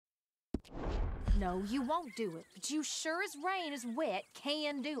No, you won't do it, but you sure as rain is wet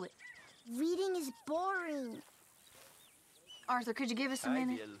can do it. Reading is boring. Arthur, could you give us a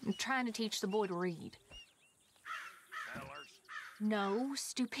minute? I'm trying to teach the boy to read. No,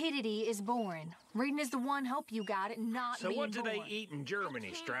 stupidity is boring. Reading is the one hope you got it, not So being what do they born. eat in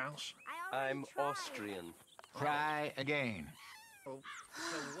Germany, Strauss? I'm Austrian. Try again. Oh,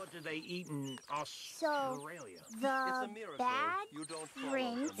 so what do they eat in So, Australia? It's the a miracle. bad You don't follow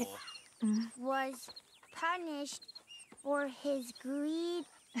prince anymore. was punished for his greed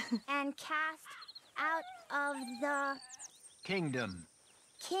and cast out of the Kingdom.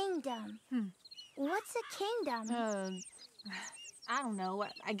 kingdom. What's a kingdom? I don't know.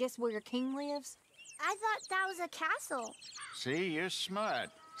 I guess where your king lives? I thought that was a castle. See, you're smart.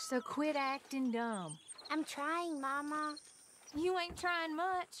 So quit acting dumb. I'm trying, Mama. You ain't trying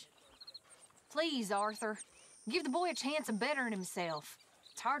much. Please, Arthur. Give the boy a chance of bettering himself.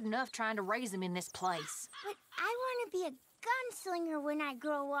 It's hard enough trying to raise him in this place. But I want to be a gunslinger when I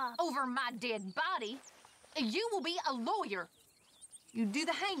grow up. Over my dead body? You will be a lawyer. You do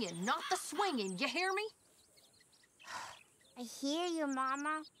the hanging, not the swinging. You hear me? I hear you,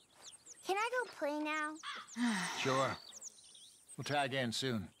 Mama. Can I go play now? Sure. We'll try again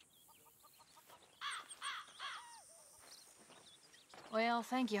soon. Well,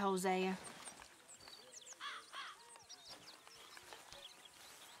 thank you, Hosea.